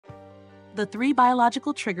The 3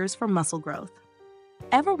 biological triggers for muscle growth.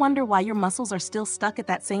 Ever wonder why your muscles are still stuck at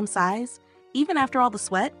that same size, even after all the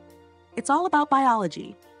sweat? It's all about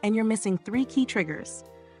biology, and you're missing 3 key triggers.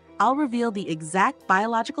 I'll reveal the exact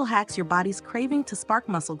biological hacks your body's craving to spark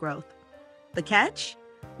muscle growth. The catch?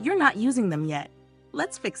 You're not using them yet.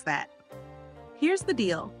 Let's fix that. Here's the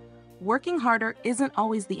deal. Working harder isn't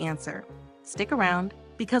always the answer. Stick around,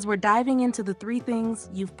 because we're diving into the 3 things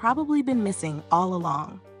you've probably been missing all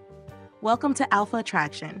along. Welcome to Alpha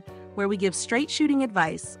Attraction, where we give straight shooting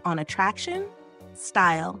advice on attraction,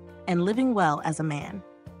 style, and living well as a man.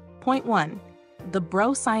 Point 1. The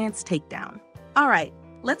bro science takedown. All right,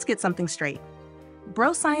 let's get something straight.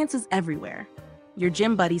 Bro science is everywhere. Your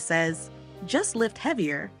gym buddy says, just lift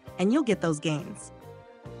heavier and you'll get those gains.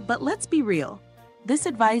 But let's be real. This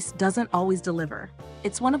advice doesn't always deliver.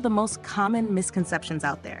 It's one of the most common misconceptions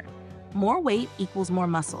out there. More weight equals more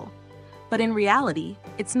muscle. But in reality,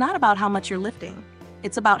 it's not about how much you're lifting.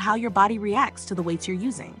 It's about how your body reacts to the weights you're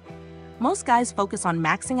using. Most guys focus on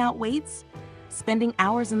maxing out weights, spending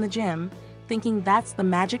hours in the gym, thinking that's the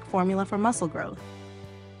magic formula for muscle growth.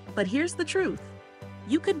 But here's the truth.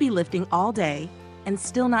 You could be lifting all day and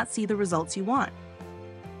still not see the results you want.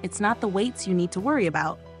 It's not the weights you need to worry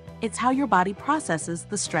about. It's how your body processes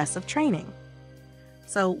the stress of training.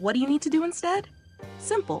 So what do you need to do instead?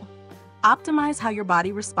 Simple. Optimize how your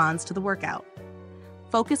body responds to the workout.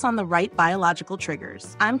 Focus on the right biological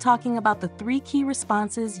triggers. I'm talking about the 3 key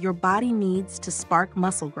responses your body needs to spark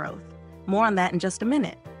muscle growth. More on that in just a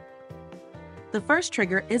minute. The first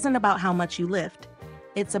trigger isn't about how much you lift.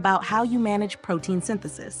 It's about how you manage protein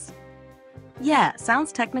synthesis. Yeah,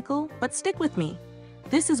 sounds technical, but stick with me.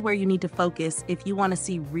 This is where you need to focus if you want to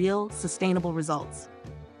see real, sustainable results.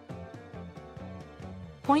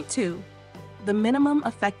 Point 2. The minimum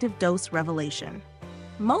effective dose revelation.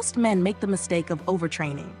 Most men make the mistake of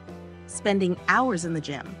overtraining, spending hours in the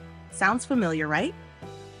gym. Sounds familiar, right?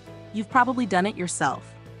 You've probably done it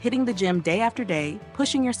yourself, hitting the gym day after day,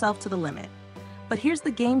 pushing yourself to the limit. But here's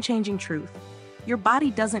the game-changing truth. Your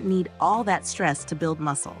body doesn't need all that stress to build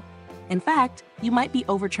muscle. In fact, you might be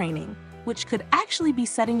overtraining, which could actually be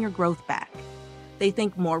setting your growth back. They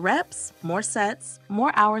think more reps, more sets,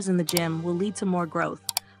 more hours in the gym will lead to more growth.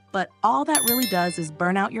 But all that really does is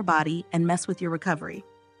burn out your body and mess with your recovery.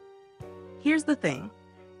 Here's the thing.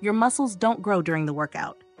 Your muscles don't grow during the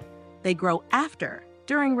workout. They grow after,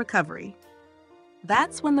 during recovery.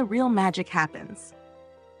 That's when the real magic happens.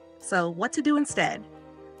 So what to do instead?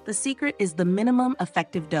 The secret is the minimum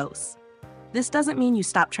effective dose. This doesn't mean you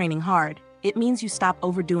stop training hard. It means you stop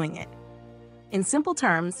overdoing it. In simple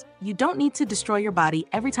terms, you don't need to destroy your body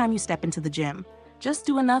every time you step into the gym. Just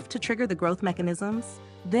do enough to trigger the growth mechanisms,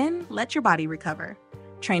 then let your body recover.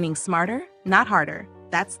 Training smarter, not harder.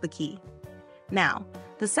 That's the key. Now,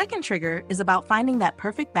 the second trigger is about finding that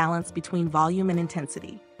perfect balance between volume and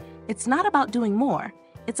intensity. It's not about doing more.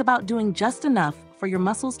 It's about doing just enough for your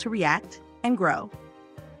muscles to react and grow.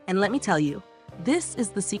 And let me tell you, this is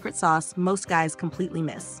the secret sauce most guys completely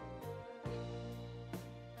miss.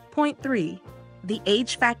 Point 3. The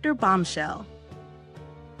age factor bombshell.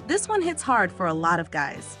 This one hits hard for a lot of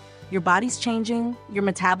guys. Your body's changing, your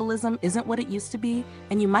metabolism isn't what it used to be,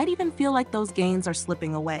 and you might even feel like those gains are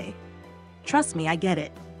slipping away. Trust me, I get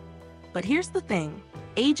it. But here's the thing.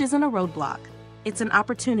 Age isn't a roadblock. It's an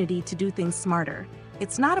opportunity to do things smarter.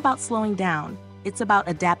 It's not about slowing down. It's about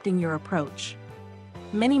adapting your approach.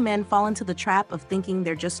 Many men fall into the trap of thinking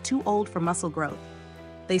they're just too old for muscle growth.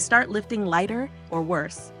 They start lifting lighter, or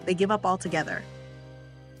worse, they give up altogether.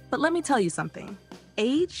 But let me tell you something.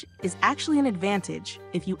 Age is actually an advantage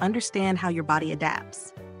if you understand how your body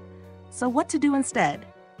adapts. So what to do instead?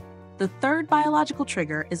 The third biological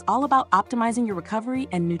trigger is all about optimizing your recovery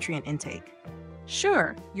and nutrient intake.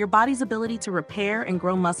 Sure, your body's ability to repair and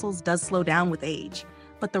grow muscles does slow down with age,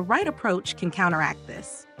 but the right approach can counteract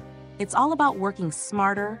this. It's all about working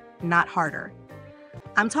smarter, not harder.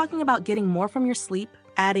 I'm talking about getting more from your sleep,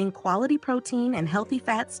 adding quality protein and healthy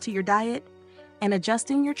fats to your diet, and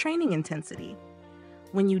adjusting your training intensity.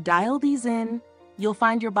 When you dial these in, you'll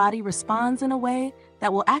find your body responds in a way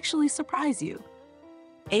that will actually surprise you.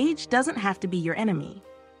 Age doesn't have to be your enemy.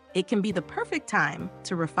 It can be the perfect time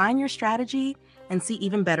to refine your strategy and see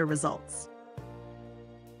even better results.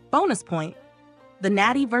 Bonus point, the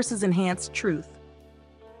natty versus enhanced truth.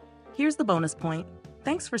 Here's the bonus point.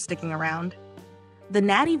 Thanks for sticking around. The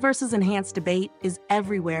natty versus enhanced debate is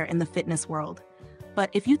everywhere in the fitness world. But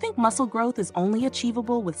if you think muscle growth is only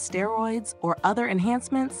achievable with steroids or other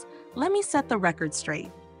enhancements, let me set the record straight.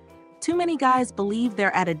 Too many guys believe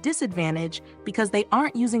they're at a disadvantage because they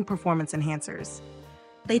aren't using performance enhancers.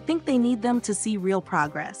 They think they need them to see real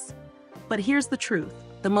progress. But here's the truth.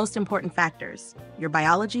 The most important factors, your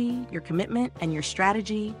biology, your commitment, and your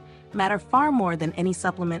strategy, matter far more than any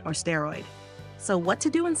supplement or steroid. So what to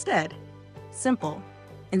do instead? Simple.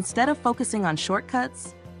 Instead of focusing on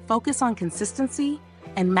shortcuts, focus on consistency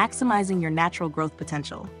and maximizing your natural growth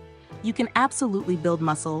potential. You can absolutely build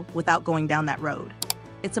muscle without going down that road.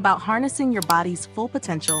 It's about harnessing your body's full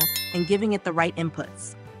potential and giving it the right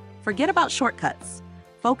inputs. Forget about shortcuts.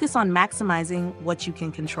 Focus on maximizing what you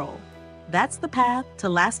can control. That's the path to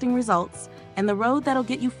lasting results and the road that'll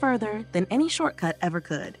get you further than any shortcut ever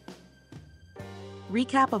could.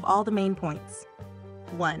 Recap of all the main points.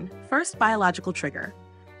 1. First biological trigger.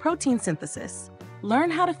 Protein synthesis. Learn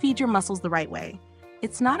how to feed your muscles the right way.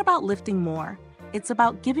 It's not about lifting more. It's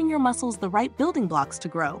about giving your muscles the right building blocks to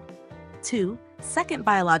grow. 2. Second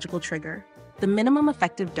biological trigger. The minimum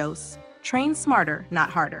effective dose. Train smarter, not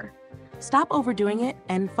harder. Stop overdoing it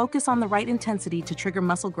and focus on the right intensity to trigger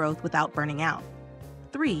muscle growth without burning out.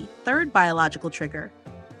 3. Third biological trigger.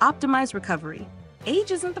 Optimize recovery.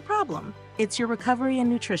 Age isn't the problem. It's your recovery and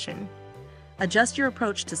nutrition. Adjust your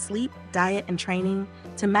approach to sleep, diet, and training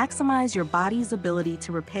to maximize your body's ability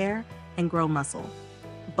to repair and grow muscle.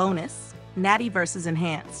 Bonus, natty versus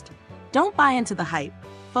enhanced. Don't buy into the hype.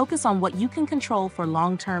 Focus on what you can control for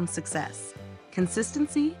long-term success.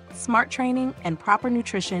 Consistency, smart training, and proper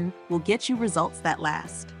nutrition will get you results that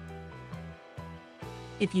last.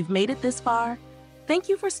 If you've made it this far, thank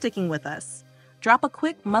you for sticking with us. Drop a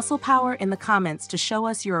quick muscle power in the comments to show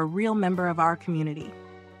us you're a real member of our community.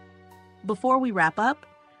 Before we wrap up,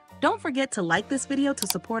 don't forget to like this video to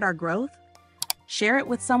support our growth, share it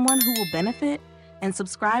with someone who will benefit, and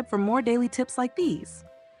subscribe for more daily tips like these.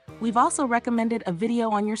 We've also recommended a video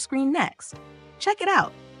on your screen next. Check it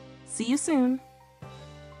out. See you soon.